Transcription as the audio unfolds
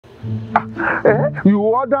You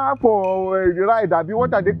order for a ride,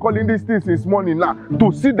 what are they calling these things this morning now?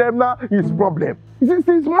 To see them now is problem. This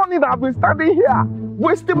is money that I've been standing here,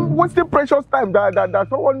 wasting precious time that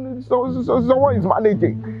someone is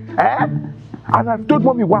managing. And I've told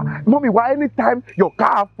mommy, why anytime your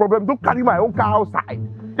car has problem, don't carry my own car outside.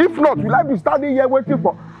 If not, will I be standing here waiting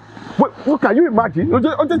for? What can you imagine?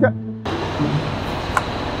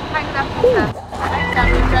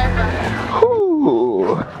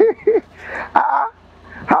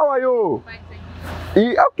 How are you?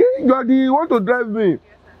 Okay, you are the one to drive me.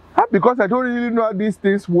 Yes, because I don't really know how these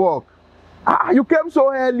things work. You came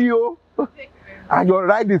so early, oh. And your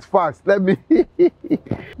ride is fast. Let me.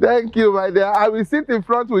 Thank you, my dear. I will sit in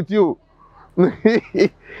front with you.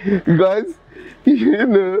 Because, you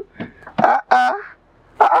know, how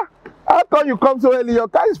come you come so early? Your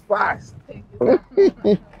car is fast. Thank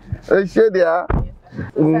you. There.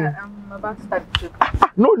 Sir, I'm about to start the trip.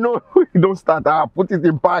 No, don't start. I'll put it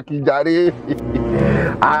in parking, Jare.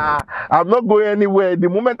 I'm not going anywhere. The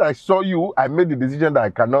moment I saw you, I made the decision that I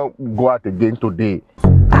cannot go out again today.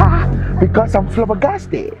 Because I'm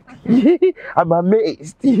flabbergasted. I'm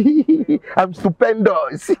amazed. I'm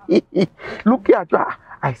stupendous. Look at you.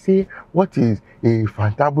 I say, what is a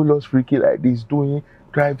fantabulous freaky like this doing,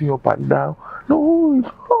 driving up and down? No.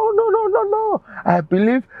 I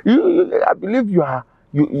believe you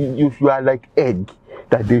are like egg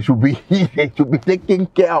that they should be taken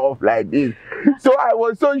care of like this. So I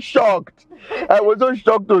was so shocked.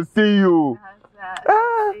 To see you.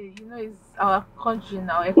 You know, it's our country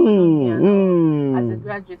now, economy. As a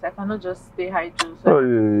graduate, I cannot just stay idle. So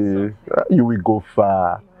you will go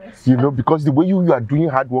far. Yes. You know, because the way you are doing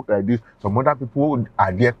hard work like this, some other people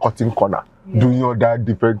are there cutting corner, doing all that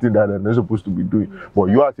different thing that they're not supposed to be doing. Yes, but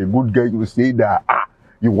you as a good girl, you say that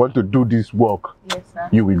you want to do this work. Yes, sir.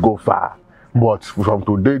 You will go far. But from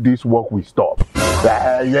today, this work will stop.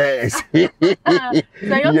 Yes. So you yes.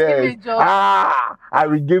 Give me a job. I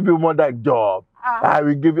will give you more than job. I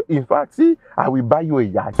will give you. In fact, see, I will buy you a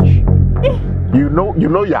yacht. You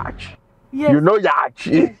know yacht. Yes. You know yacht.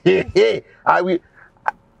 Yes. I will.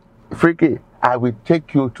 Freaky, I will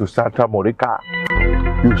take you to Santa Monica.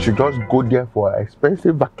 You should just go there for an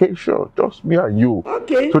expensive vacation, just me and you.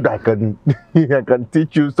 Okay. So that I can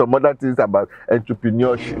teach you some other things about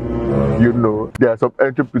entrepreneurship. You know, there are some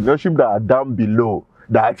entrepreneurship that are down below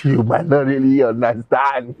that you might not really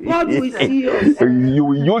understand. God will see us. You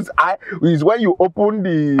will use eye. Is when you open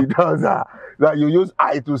the doors that you use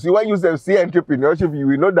eye to see. When you say entrepreneurship, you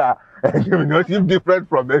will know that entrepreneurship different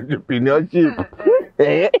from entrepreneurship.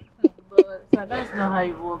 But that's not how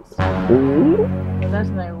it works. That's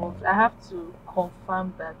not how it works. I have to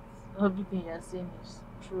confirm that everything you're saying is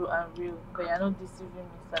true and real. But you're not deceiving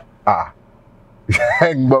me, sir.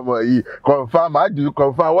 Confirm. How do you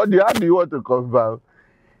confirm? How do you want to confirm?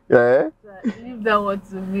 Sir, leave that one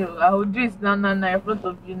to me. I will do it now in front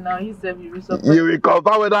of you now. He said you will support. You will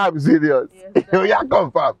confirm whether I'm serious. Yes, oh yeah,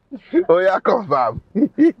 confirm. Oh yeah, confirm.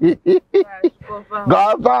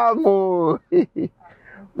 Confirm.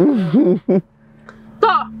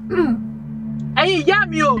 Tọ́ ẹ̀yin ìyá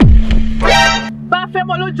mi o bá fẹ́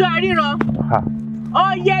mọ lójú àríran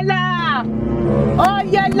ọ̀yẹ̀là.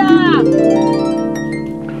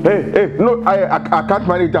 Hey, no, I can't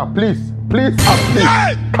manage that. Please.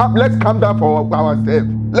 Let's calm down for ourselves.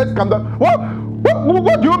 Let's calm down.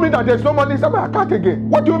 What do you mean that there's no money inside my account again?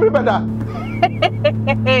 What do you mean by that?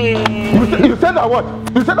 You said that what?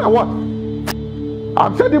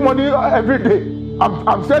 I'm sending money every day.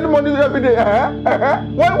 I'm sending money every day.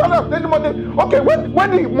 When I'm sending money, okay.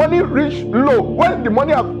 When the money reach low, when the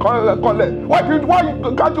money I collect, why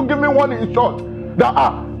can't you give me one in short? That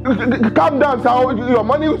calm down, sir. Your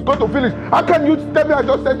money is going to finish. How can you tell me I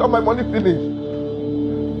just sent all my money finish?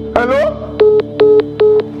 Hello?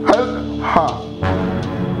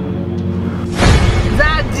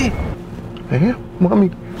 Daddy.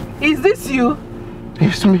 Mommy. Is this you?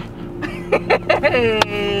 It's me.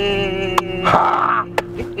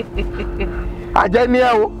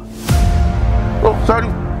 Ajenia. Oh, sorry.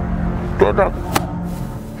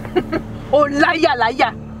 Oh,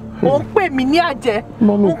 liar. Oh, pè mí ní àjẹ́.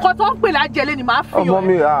 Nǹkan tó ń pè lájẹ́ lé ni màá fi o.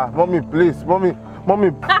 Mommy, please. Mommy.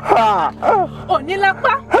 Òní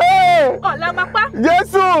lápá. Ọ̀la mápá.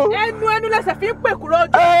 Jésù. Ẹnu lẹsẹ̀ fi ń pè kúrò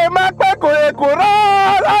ojú. Má pẹ́ kòrò.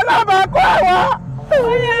 Lọ́la máa kó àwọn.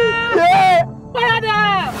 Padà.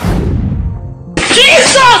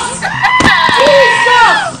 Jesus!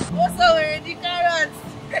 What's up with the carrots?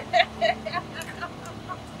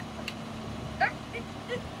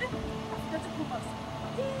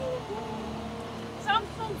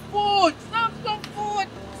 Samsung food.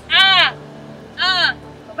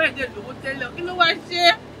 bàbá ìdè lówó tẹ́lẹ̀ kí ló wá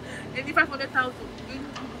ṣe ẹni 500,000 ní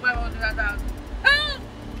 500,000.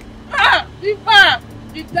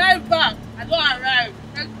 The driver, I don't arrive.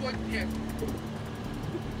 Let's go there.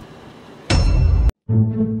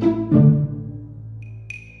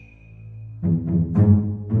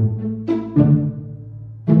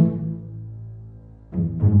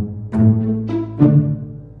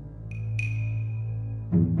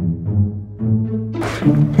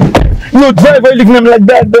 No, drive, why are you looking at me like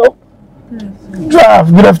that, though?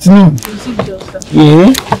 Drive, good afternoon.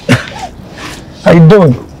 Yeah? How you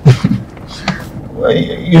doing?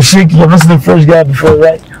 You're shaking, you've not seen the first guy before,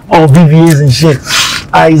 right? All VVAs and shit.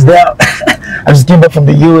 Eyes down. I just came back from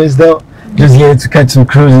the US, though. Just here to catch some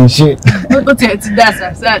crews and shit. Okay,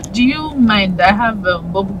 sir. Do you mind? I have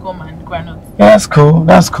bubble gum and granules. Yeah, that's cool.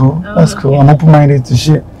 That's cool. Oh, that's cool. okay. I'm open-minded to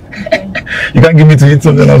shit. Okay. You can't give me to eat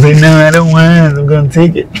something. I'll say, no, I don't want it. I'm gonna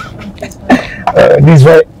take it. This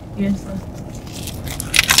right? Yes, sir.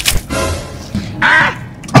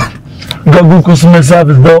 You got good customer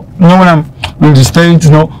service, though. You know when I'm on the stage,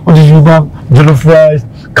 you know, what did you have? Jollof rice,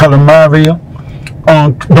 calamari,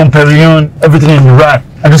 Dom Perignon, everything in the right.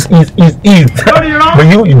 I just eat. But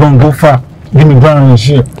you gonna go far. Give me brown and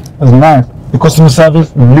shit. That's nice. The customer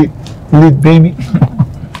service, lit, baby.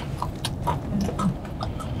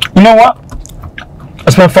 You know what?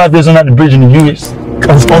 I spent 5 years under the bridge in the US.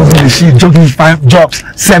 I was hustling and shit, juggling 5 jobs,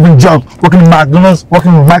 7 jobs, working in McDonald's,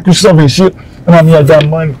 working with Microsoft and shit. And I'm here, I got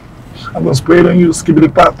money. I'm gonna spray it on you, skip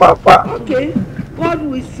it, pop. Okay, God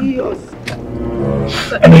will see us.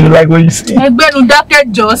 I know you like what you see. I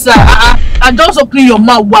just open your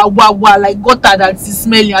mouth, wow, like gutter that is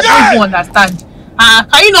smelling. I don't even understand.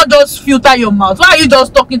 Can you not just filter your mouth? Why are you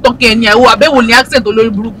just talking anyhow? I bet when the accent olori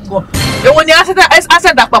buruku go. When the accent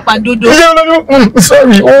papandodo.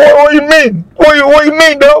 Sorry. What you mean? What you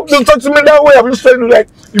mean, though? Don't talk to me that way. I'm just trying to like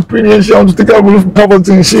you pretty and shit. I'm just thinking about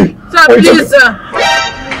poverty and shit. Sir, please, sir.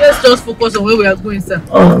 Let's just focus on where we are going, sir.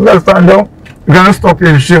 That's fine, though. You gotta stop here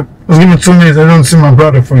and shit. Just give me 2 minutes. I don't see my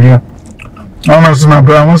brother for here. I want to see my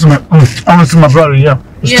brother. I want to see my brother. Yeah.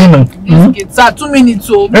 It's 2 minutes. Sir, 2 minutes.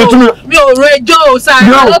 Oh, Hey, 2 minutes. Me already, sir.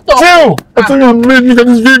 Yo, chill. I told you I'm making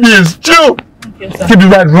these videos. Chill. Okay, sir. Keep the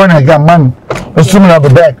right running. I got money. Just 2 minutes. I'll be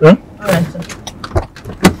back. Huh? Alright, sir.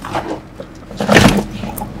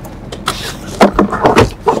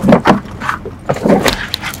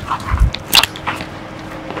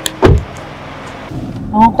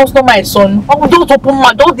 Customer son. Don't open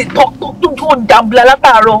my don't they talk, don't gamble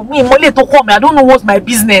lataro. Me money to come. I don't know what's my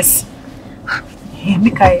business.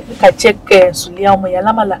 Make I check Sulia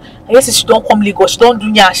Moyalamala. I guess she don't come Lagos, she don't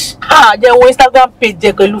do nyash. There on Instagram page,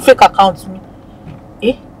 there go fake account me.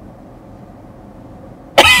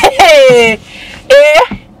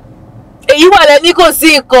 You want Nico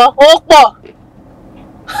Sinko?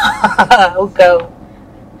 Okay.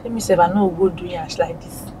 Let me say I know go do nyash like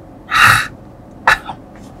this.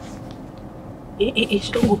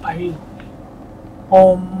 She don't go party.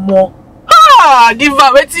 More. Diva,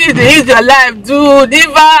 what is your life, do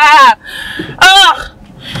Diva?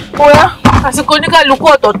 Well, as a conica look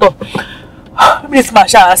what Toto. Please,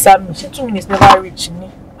 Masha, Sam. She 2 minutes never reach me.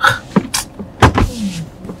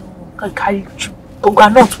 Can't carry you.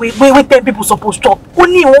 Not wait 10 people supposed to talk.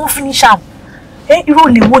 Only one finish am. You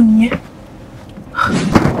only one year. I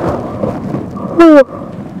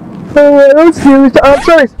don't see it. I'm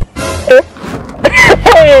sorry.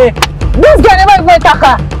 This guy never even attack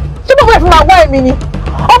her. She don't wait for my wife, Mini.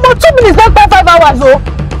 Almost 2 minutes, not 5 hours, oh.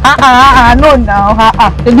 No, now.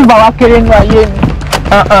 The Diva wa kere no aye mi.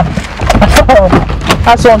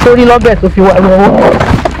 That's one tori lobe to fi wa wo.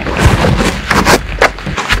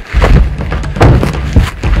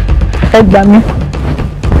 Ẹ gbà mí.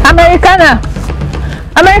 Americana,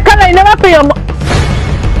 you never pay your money.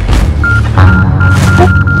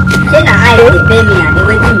 Say na I dey pay me and they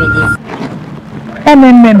waiting me this.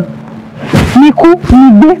 MMM. Miku,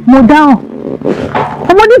 Migbe, mo down.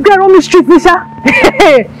 This girl on the street, Misha.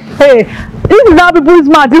 Hey, this is how people's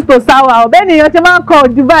mouth is to sour. Benny, you're a man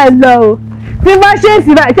called Dubai Low. I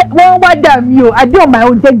do on my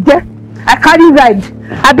own jet. I carry ride.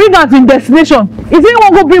 I bring out in destination. If you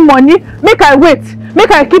want to go bring money, make I wait.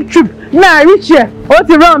 Make I keep trip. Now I reach here.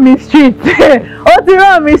 What's around me street? What's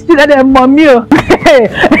around me street? And then mommy. Oh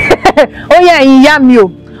yeah, yam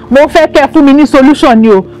mo fẹ́ kẹ́ fún mi ní solution ni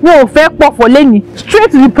o. Mo ò fẹ́ pọ̀ for lẹ́yìn.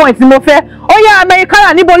 Straight to the point ni mo fẹ́. Ó yá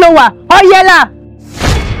Americana níbo ló wà? Ó yẹ là.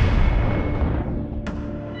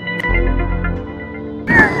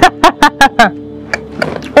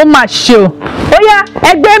 Ó mà ṣe o. Ó yá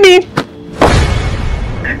ẹgbẹ́ mi.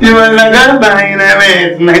 You will not buy in a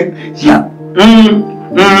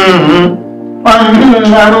I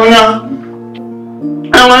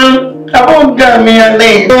won't get me a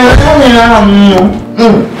name.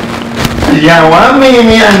 Yeah, one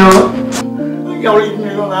minute, I know. You're leaving me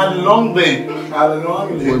alone. I had a long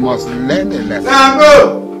day. We must learn a lesson. Now go.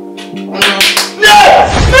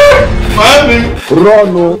 Mommy.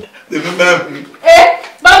 Run.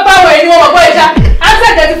 Bàbá wo ni wọ́n mọ̀ bọ́ ìjà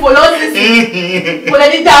answer tẹ̀sí fò lọ sí kò lè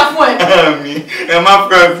ní dáa fún ẹ. Ẹ má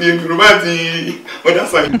fura sí Yorùbá ti ọjà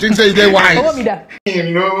sàn. Think say you dey wise. Owó mi dà.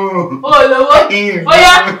 Ìlú. O lówó. Ó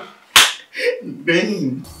yá.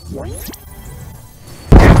 Bẹ́ẹ̀ni.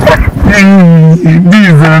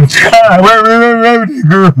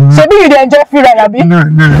 Ṣebí you dey enjoy free ride abi? No.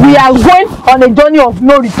 We are going on a journey of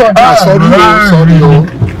no return. Sorry.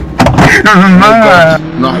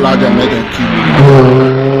 Not allow them make them kill you.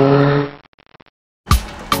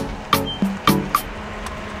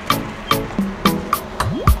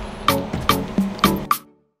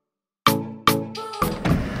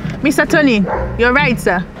 Mr. Tony, you're right,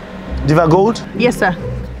 sir. Divagold? Yes, sir.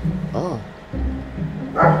 Oh.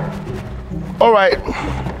 All right.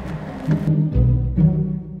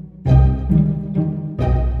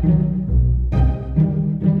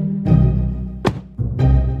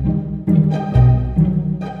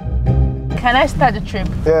 Can I start the trip?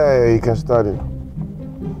 Yeah, you can start it.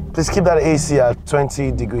 Please keep that AC at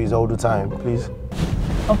 20 degrees all the time, please.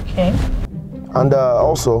 Okay. And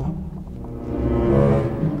also,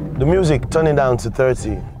 the music, turn it down to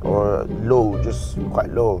 30 or low, just quite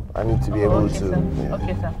low. I need to be able to. Sir. Yeah,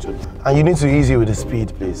 Okay, sir. And you need to ease it with the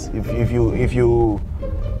speed, please. If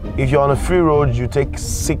you're on a free road, you take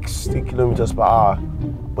 60 kilometers per hour.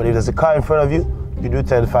 But if there's a car in front of you, you do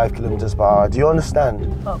 35 kilometers per hour. Do you understand?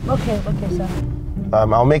 Oh, okay, sir.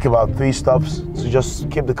 I'll make about 3 stops, so just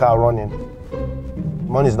keep the car running.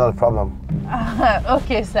 Money is not a problem.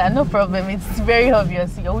 Okay, sir, no problem. It's very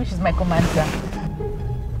obvious. Your wish is my command, sir.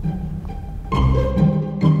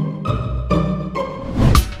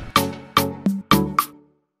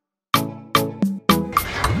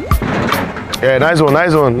 Yeah, nice one.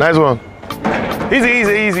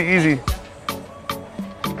 Easy.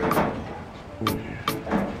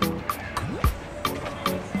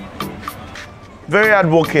 Very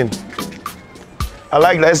hardworking. I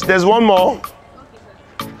like that. There's one more.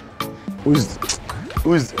 Who's?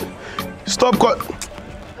 Stop call.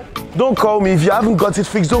 Don't call me if you haven't got it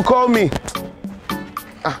fixed. Don't call me.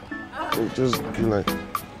 Just like.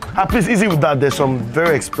 Please, easy with that. There's some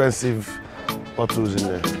very expensive bottles in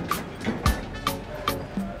there.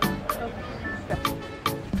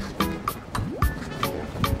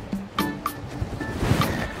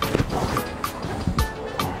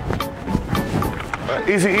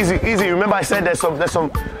 Easy. Remember I said there's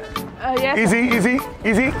some. Yes, Easy.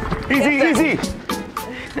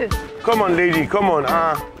 Come on, lady. Come on.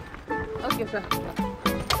 Okay, sir.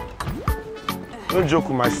 Don't joke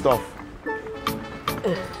with my stuff.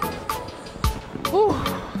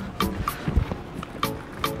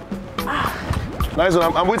 Nice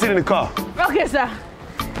one. I'm waiting in the car. Okay, sir.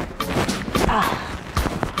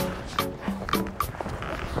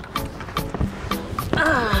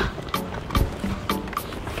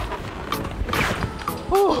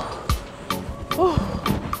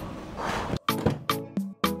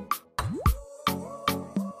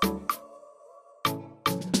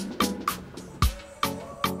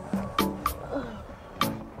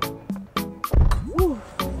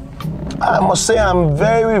 I must say I'm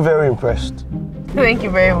very, very impressed. Thank you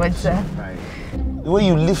very much, sir. The way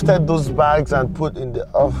you lifted those bags and put in the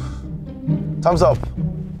off. Thumbs up.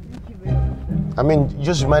 I mean, you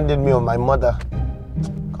just reminded me of my mother.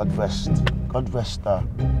 God rest her.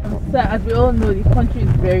 Sir, as we all know, the country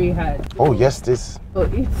is very hard. Oh yes, this. So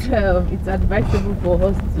it's advisable for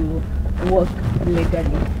us to work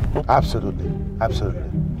legally. Absolutely.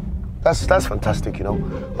 That's fantastic, you know.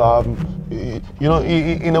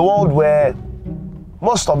 In a world where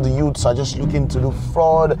most of the youths are just looking to do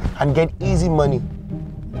fraud and get easy money,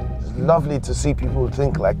 it's lovely to see people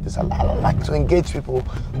think like this. I like to engage people.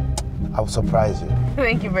 I'll surprise you.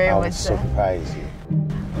 Thank you very much, sir. I'll surprise you.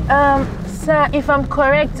 Sir, if I'm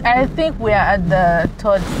correct, I think we are at the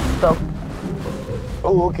 3rd stop.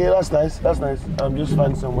 Oh, okay, that's nice. Just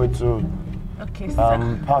find somewhere to Okay,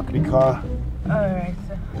 sir. park the car. All right,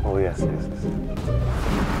 sir. Oh yes.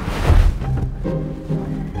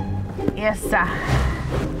 Yes, sir.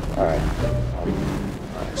 All right.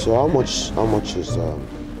 So how much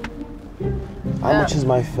is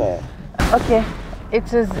my fare? Okay,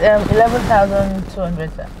 it is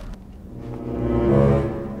 11,200, sir.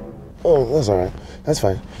 Oh, that's all right. That's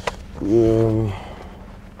fine.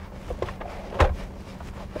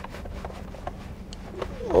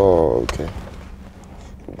 Oh, okay.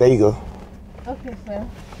 There you go. Okay, sir.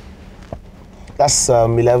 That's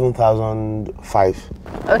 11,005.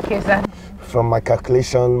 Okay, sir. From my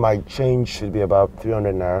calculation, my change should be about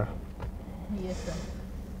 300 naira. Yes, sir.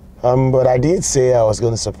 But I did say I was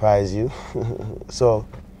going to surprise you. So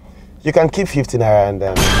you can keep 50 naira and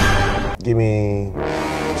then give me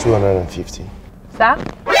 250. Sir?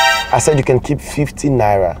 I said you can keep 50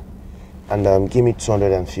 naira and give me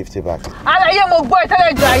 250 back. I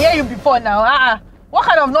hear you before now. What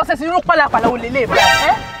kind of nonsense you pala will live?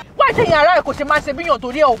 Why think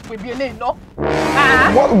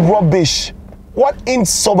What rubbish? What in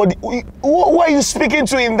somebody? Who are you speaking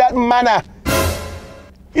to in that manner?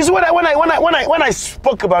 You see when I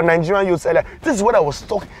spoke about Nigerian youth earlier, this is what I was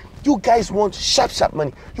talking. You guys want sharp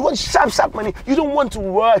money. You want sharp money. You don't want to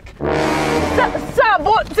work. Sir,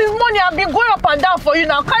 but this money I've been going up and down for you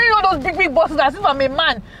now, carrying all those big bosses as if I'm a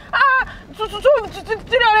man.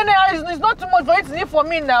 300 naira is not too much for it to need for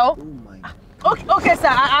me now. Oh my. Okay, sir.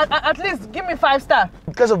 At least give me 5 stars.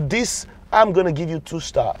 Because of this, I'm gonna give you 2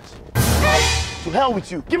 stars. To hell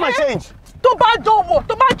with you. Give my change. To bad double.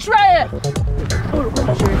 To bad try.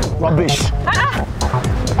 Rubbish.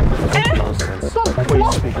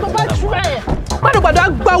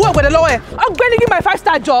 Give my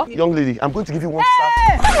 5-star job. Young lady, I'm going to give you 1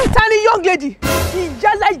 star. Tiny young lady.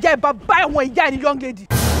 Young lady.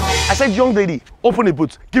 I said young lady, open the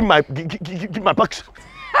boot. Give my box.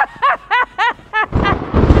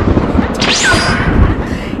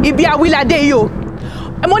 EBIYE will a day yo.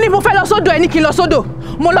 Money mo fẹ́ lọ sódò ẹni kí n lọ sódò.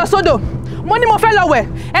 Mo lọ sódò. Money mo fẹ́ lọ wẹ̀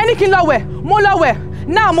ẹni kí n lọ wẹ̀. Mo lọ wẹ̀.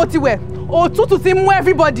 Now mo ti wẹ̀. Òtútù ti mú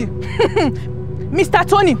everybody. Mr.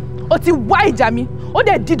 Tony, o ti wá ìjà mi. Ó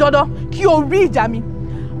dẹ̀ di dandan kí o rí ìjà mi.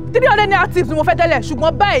 300 naira tips ni mo fẹ́ tẹ́lẹ̀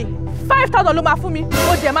ṣùgbọ́n báyìí 5,000 ló máa fún mi.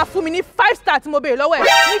 Ó dẹ̀ máa fún mi ní 5 star tí mo béèrè lọ́wọ́ ẹ̀ ní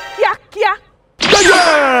kíákíá.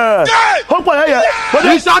 Hold on, yeah. What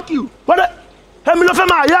did he shock you? What? Hey, me no fẹ́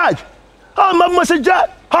máa yard. Oh, my message. Ha.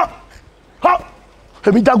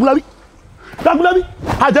 Hey, me Dagulabi. I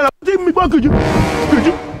tell me,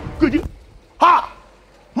 could you? Ha.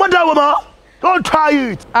 Mother woman, don't try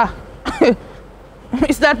it.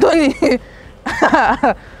 Mr. Tony,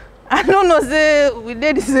 I don't know, say we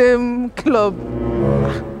did the same club.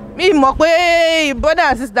 Me, mo pe brother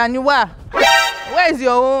and sister ni wa. Where is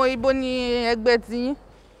your own Iboni Egbeti?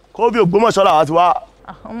 Kobe Ogbomosola àti wa.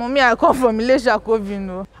 Ọmọ mi, I come from Malaysia, Kobe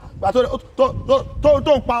no.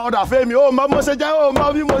 Don't pa order fẹ́ mi. Oh, mo ṣe jẹ́. Oh,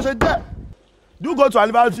 mo ṣe jẹ́. Do you go to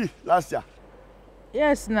anniversary last year?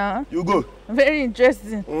 Yes, now. You go. Very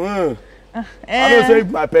interesting. I don't say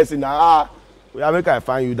my person now. We are make I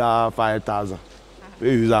find you that 5,000.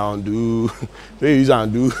 We use and do.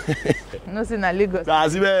 No, say na Lagos.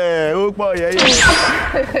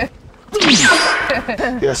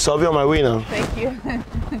 Yes, I'll be on my way now. Thank you.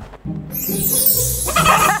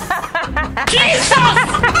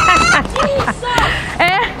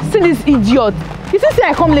 See this idiot. You see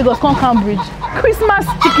I come Lagos, come Cambridge. Christmas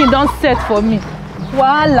chicken don't set for me.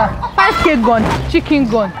 Wahala. 5K gone, chicken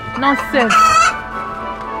gone. Nonsense.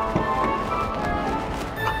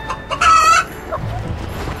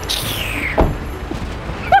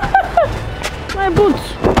 My boots.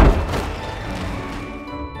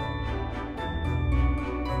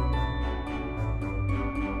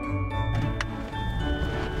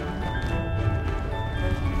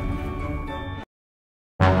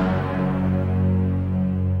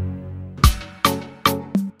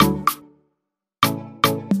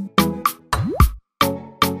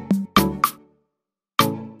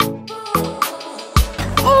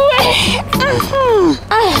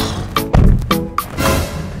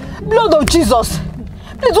 Blood of Jesus!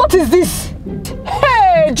 Please, what is this?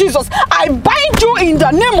 Hey, Jesus! I bind you in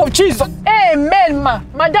the name of Jesus! Amen, ma.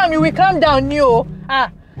 Madam, you will calm down, you.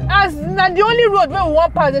 As na the only road where we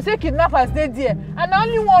want pass, they say kidnappers dey there. And na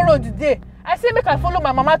only one road there. I say make I follow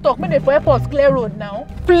my mama talk, make they for help us clear road now.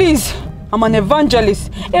 Please, I'm an evangelist,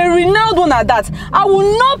 a renowned one at that. I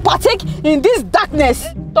will not partake in this darkness.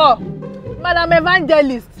 Madam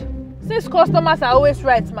Evangelist, since customers are always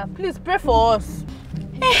right, ma, please pray for us.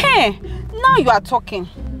 Hey, now you are talking.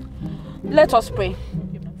 Let us pray.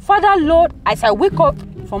 Father Lord, as I wake up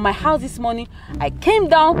from my house this morning, I came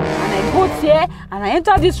down and I go here and I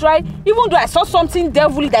entered this ride, even though I saw something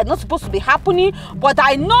devilly that's not supposed to be happening, but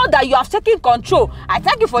I know that you have taken control. I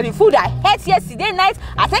thank you for the food I ate yesterday night.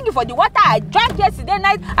 I thank you for the water I drank yesterday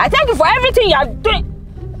night. I thank you for everything you have done.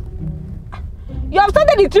 You have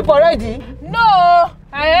started the trip already? No,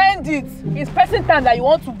 I end it. It's person time that you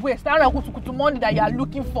want to waste. I don't know the money that you are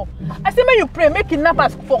looking for. I say, when you pray, make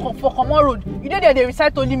kidnappers for common road. You did there, they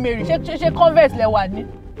recite only Mary. She converts le one.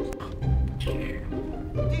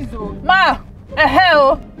 Ma,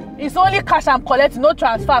 hell. It's only cash I'm collecting, no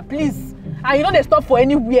transfer, please. And you know they stop for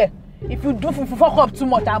anywhere. If you do fuck up too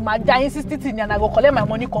much, I'm insisting and I go collect my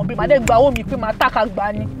money complete. My then go home, you pay my tax and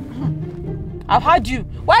I've heard you.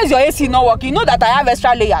 Why is your AC not working? You know that I have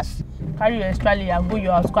extra layers. Carry your extra layer, go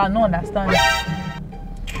your house, I don't understand.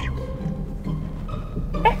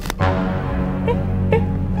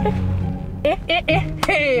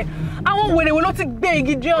 I won't wait, we will not take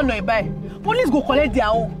big on no buy. Police go collect their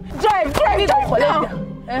own.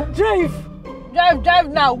 Drive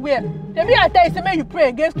now. Where? Maybe I tell you, say, you pray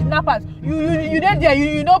against kidnappers. You there,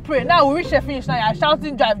 you don't pray. Now we reach the finish now. You're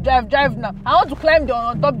shouting, drive now. I want to climb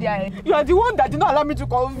on top there. You are the one that did not allow me to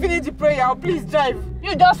finish the prayer. Please drive.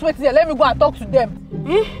 You just wait there. Let me go and talk to them.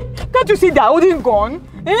 Can't you see they're holding gun?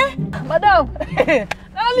 Madam,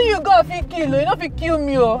 only you go fit kill. You don't fit kill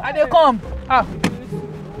me. And they come.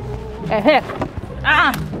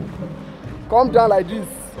 Calm down like this.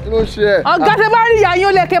 You don't share.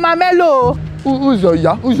 Who's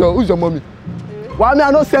your mommy? Why me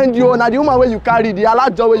I don't send you? Now the woman where you carry, the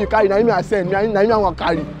large job where you carry, now me I send. Now me I want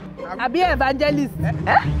carry. I be evangelist.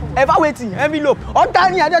 Ever waiting? Envelope.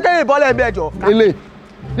 Tiny, I just carry ball and bejo. Ele,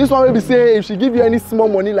 this one will be say if she give you any small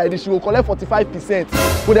money like this, she will collect 45%.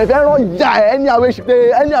 But if you don't, any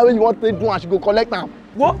way you want to do, and she go collect now.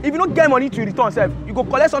 What? If you don't get money to return self, you go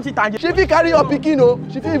collect something tangible. She fit carry your pikin, no?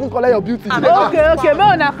 She fit even collect your beauty. Okay, me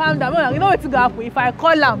una calm down. You know what to go happen? If I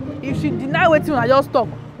call am, if she deny wetin una just talk,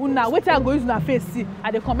 una wetin I go use una face see,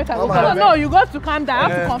 I dey come make I go call am. No, you got to calm down. I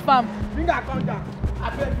have to confirm. Bring her calm down.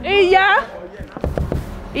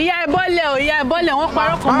 Iya ebole, wọ́n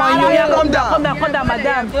parọ́ kan mọ́ yín. Calm down,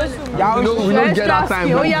 madam. We don't get that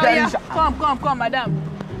time. Come, madam.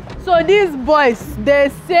 So these boys,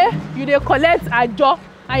 they say you dey collect ajo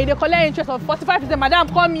and you dey collect interest of 45%. Madam,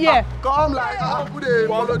 come here. Come like who dey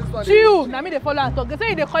follow this one? Chill. Na me dey follow and talk. They say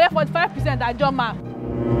you dey collect 45% ajo ma.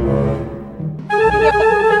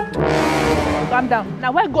 Calm down.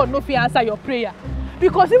 Now why God no fit answer your prayer?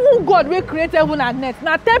 Because even God wey create heaven and earth,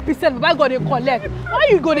 na 10% Baba God dey collect. Why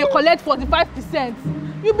you go dey collect 45%?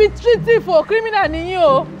 You be treated for criminal in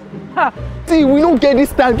you. See, we don't get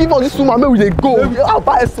this time. Give us this woman, where we dey go. I'll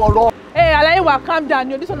buy a solo. Hey, Alayiwa, calm down.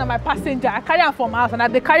 This one is my passenger. I carry am from house and I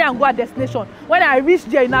dey carry am go her destination. When I reach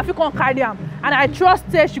there, you fit come carry am. And I trust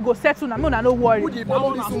her she go settle na. Me una no worry. Who dey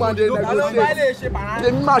follow this woman dey negotiate?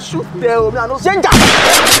 Dey ma shoot there. Me I no change am.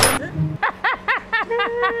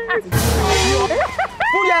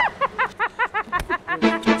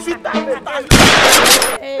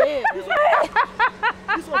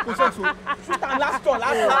 This one possess so. Shoot and last turn.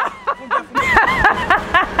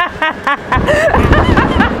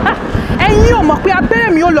 Ẹ̀yin ò mọ̀ pé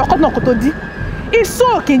abẹ́rẹ́ mi ò lọ kọ́nà kò tó dí. Iṣó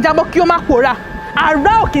ò kì í jábọ́ kí ó má pòórá.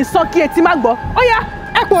 Àrá ò kì í sán kí etí má gbọ́. Ó yá,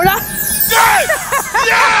 ẹ pòórá.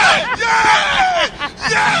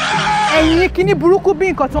 Ẹ̀yin kíní burúkú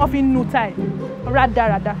bí nǹkan tí wọ́n fi ń nu táì.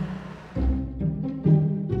 Rádaràda.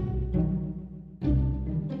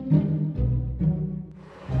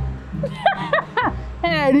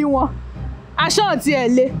 Ẹ rí wọn. Aṣọ àti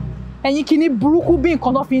ẹ̀lẹ́. Ẹ̀yin kíní burúkú bí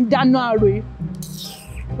nǹkan tó fi ń dáná àrò yìí.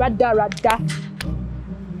 Rádaràda.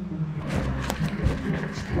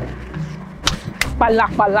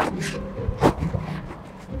 Pàlàpàlà.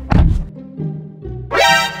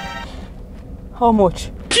 How much?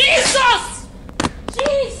 Jesus!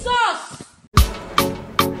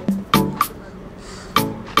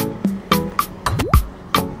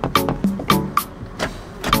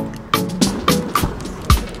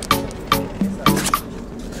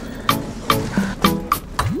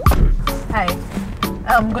 Hi.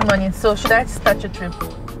 Good morning. So, should I start your trip?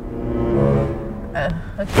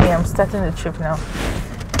 Okay, I'm starting the trip now.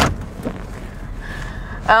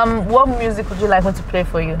 What music would you like me to play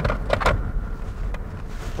for you?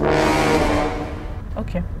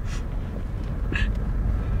 Okay.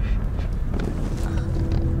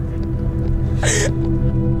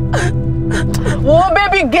 Oh,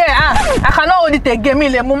 baby girl, I cannot hold it again. Me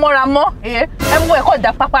le mumora mo. Everywhere called the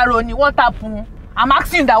paparoni. What happened? I'm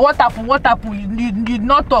asking that what happened? You did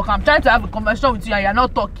not talk. I'm trying to have a conversation with you and you're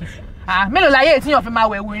not talking. Me no like anything of my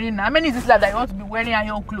wearing. How many is this life that you want to be wearing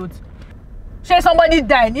your clothes? Say somebody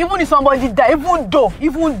died. Even if somebody died, even though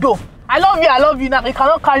I love you now. You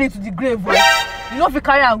cannot carry it to the grave. You know if you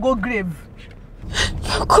carry and go grave.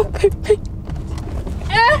 You could be me.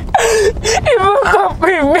 You could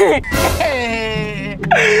be me.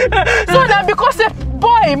 So that because a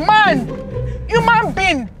boy, man, human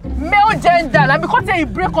being, male gender, and because you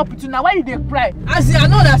break up with you now, why you dey cry? As I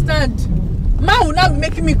don't understand. Man will not be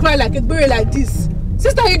making me cry like a baby like this.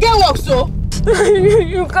 Sister, you get work so?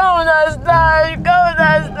 You can't understand. You can't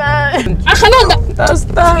understand. I cannot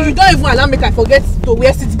understand. You don't even allow me to forget to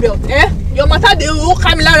wear seatbelt, eh? Your matter they will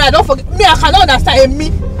come Lara, don't forget. Me, I cannot understand.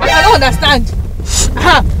 Me, I cannot understand.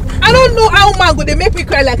 I don't know how man go they make me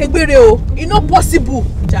cry like a girl. It's not possible,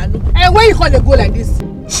 Janu. And where you gonna go like this?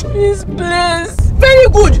 This place. Very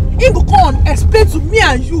good. You go come explain to me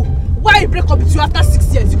and you why you break up with you after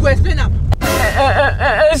 6 years. You go explain them.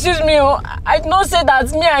 Excuse me, I did not say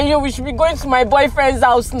that me and you we should be going to my boyfriend's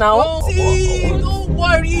house now. Oh, see, don't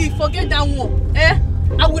worry, forget that one. Eh?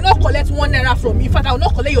 I will not collect 1 naira from you. In fact, I will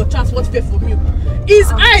not collect your transport fare from you.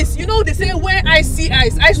 It's ice. You know they say where I see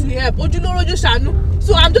ice, ice will help. So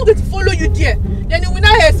I'm just going to follow you there. Then you will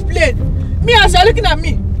now explain. Me as you're looking at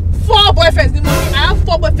me, 4 boyfriends. I have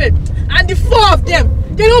 4 boyfriends, and the 4 of them,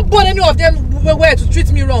 they don't burn any of them where to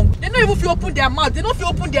treat me wrong. They don't even feel open their mouth. They don't feel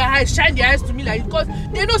open their eyes, shine their eyes to me like because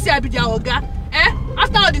they don't say I be their oga. Eh?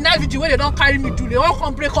 After all the night video where they don't carry me through, they won't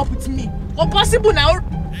come break up with me. Impossible now.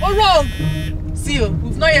 Or wrong. See,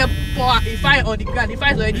 we've not yet pour a fire on the ground. The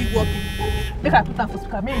fire is already working. Make I put that for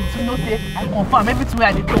speaker. Maybe you know say I confirm everything where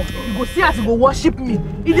I dey talk. You go see as you go worship me.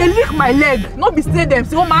 If they lick my leg, not be stay them.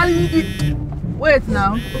 Say, oh man, wait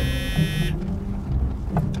now.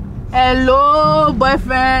 Hello,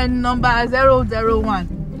 boyfriend number 001.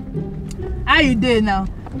 How you doing now?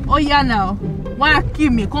 Oh yeah now. Why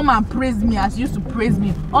kill me? Come and praise me as you used to praise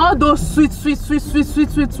me. All those sweet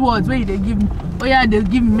words where they give me. Oh yeah, they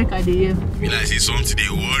give me make I dey hear. Feel like say something they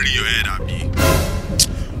worry your head abi.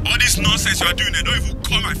 All this nonsense you are doing, they don't even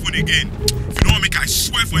call my phone again. If you don't want make I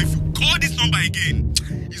swear for if you call this number again,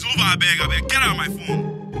 it's over. I beg, get out of my phone.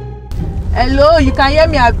 Hello, you can hear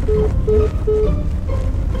me?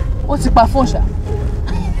 What's the phone, sha?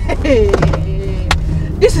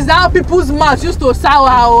 This is how people's mouths used to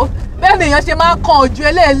sour. As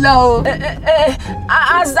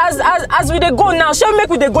we dey go now, shall make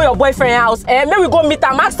we dey go your boyfriend house? Maybe we go meet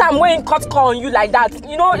him. Ask him when he cut call on you like that.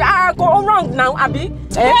 You know, I go wrong now, Abby.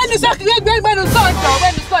 When you say, when you saw, is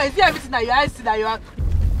everything that you are see that you are.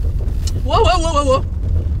 Whoa.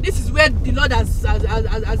 This is where the Lord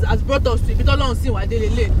has brought us to. If you don't know, see what they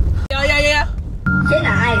late. Yeah.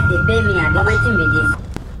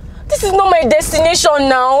 This is not my destination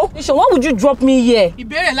now. Nisha, why would you drop me here?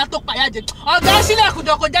 And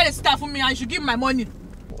you should give me my money.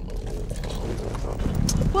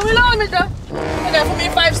 Put me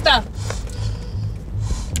 5 star.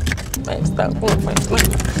 5 star, 5 star.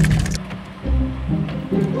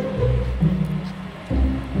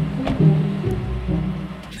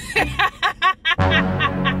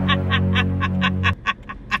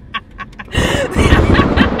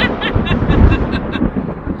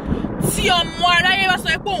 Tí ọmọ aráyé bá sọ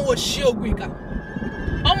pé òun ò ṣe ògùn ìkà,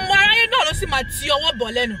 ọmọ aráyé náà ló sì máa ti ọwọ́ bọ̀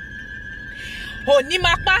lẹ́nu. Òní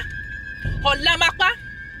máa pa, ọ̀la máa pa,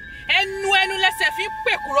 ẹnu lẹ́sẹ̀ fi ń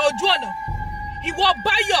pèkúrọ̀ ojú ọ̀nà. Ìwọ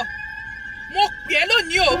Báyọ̀, mo pè ẹ́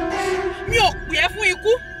lónìí o, mi ò pè ẹ́ fún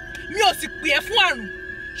ikú, mi ò sì pè ẹ́ fún àrùn,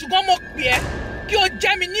 ṣùgbọ́n mo pè ẹ́ kí o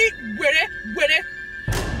jẹ́ mi ní gbèrè.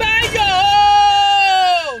 Báyọ̀ o!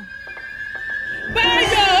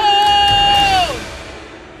 Báyọ̀ o!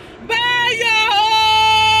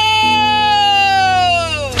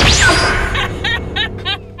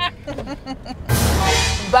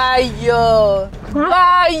 Bayo.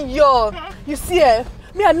 You see,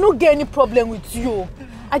 me I no get any problem with you.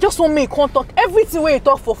 I just want me to talk everything where you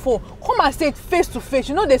talk for phone. Come and say it face to face.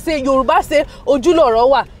 You know they say Yoruba say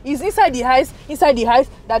Ojulorowa is inside the house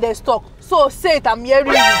that there's talk. So say it, I'm hearing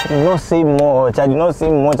you. I did not say much.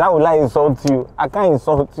 How will I insult you? I can't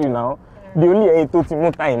insult you now. The only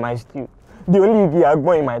Etotimota in my stew. The only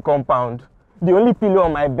Divagold in my compound. The only pillow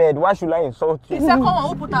on my bed. Why should I insult you? The second one,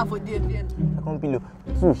 who put her for the second pillow.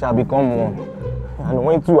 2 shall become 1. And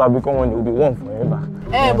when 2 have become 1, it will be 1 forever.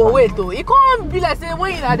 But wait though. It can't be like say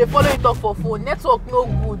when you they follow it up for phone. Network no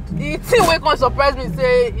good. The thing wey can surprise me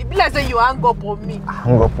say it be like say you hang up on me. I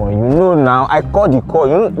hang up on you. No, now I called the call.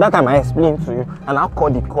 You know that time I explained to you, and I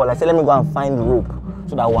called the call. I said let me go and find the rope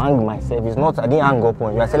so that I will hang myself. It's not I didn't hang up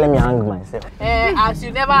on you. I said let me hang myself. As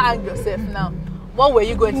you never hang yourself now. What were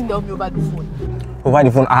you going to tell me over the phone? Over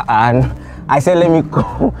the phone, and I said let me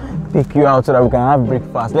go take you out so that we can have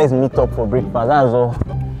breakfast. Let's meet up for breakfast. That's all.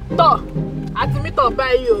 So, I have to meet up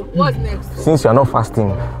by you. What's next? Since you are not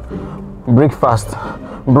fasting, breakfast,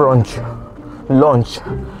 brunch, lunch,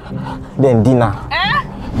 then dinner. Eh?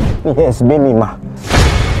 Yes, baby ma.